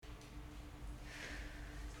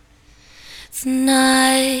The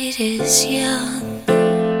night is young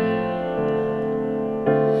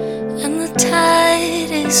and the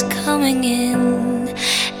tide is coming in,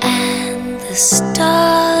 and the stars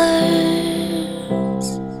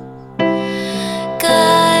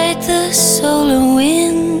guide the solar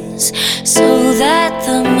winds so that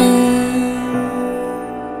the moon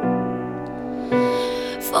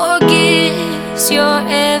forgives your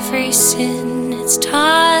every sin. It's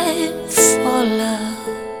time for love.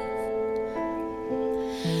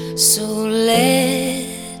 So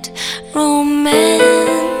let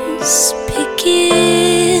romance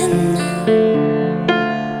begin.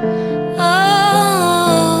 Oh,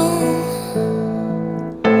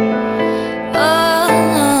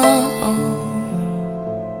 oh,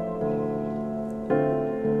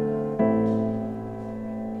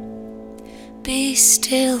 be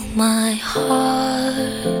still, my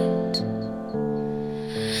heart.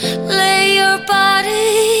 Lay your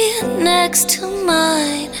body next to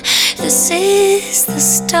mine. This is the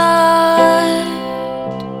start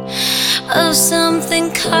of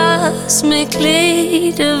something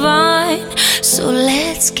cosmically divine. So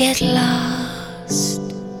let's get lost.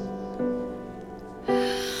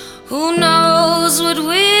 Who knows what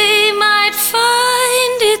we might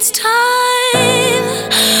find? It's time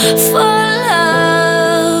for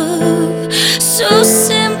love, so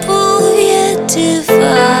simple yet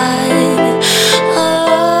divine.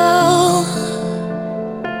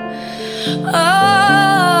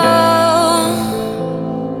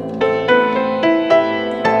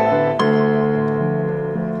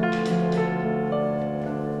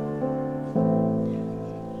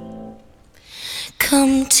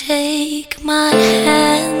 Come take my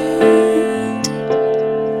hand.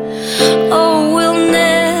 Oh, we'll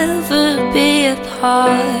never be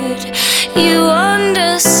apart. You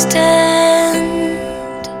understand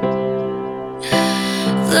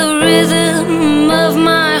the rhythm of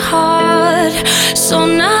my heart. So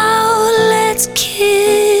now let's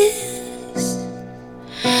kiss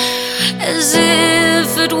as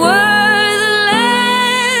if it were the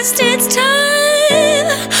last. It's time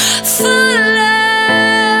for love.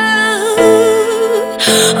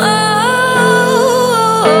 Oh,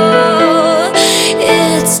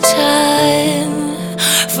 it's time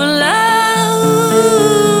for love.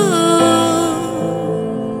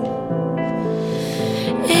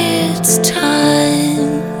 It's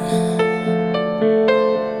time.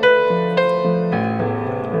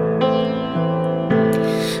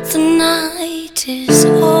 The night is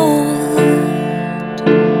old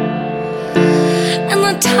and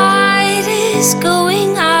the tide is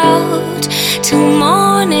going out till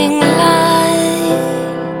morning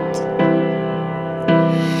light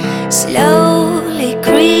slowly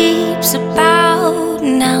creeps about.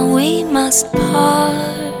 Now we must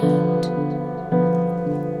part.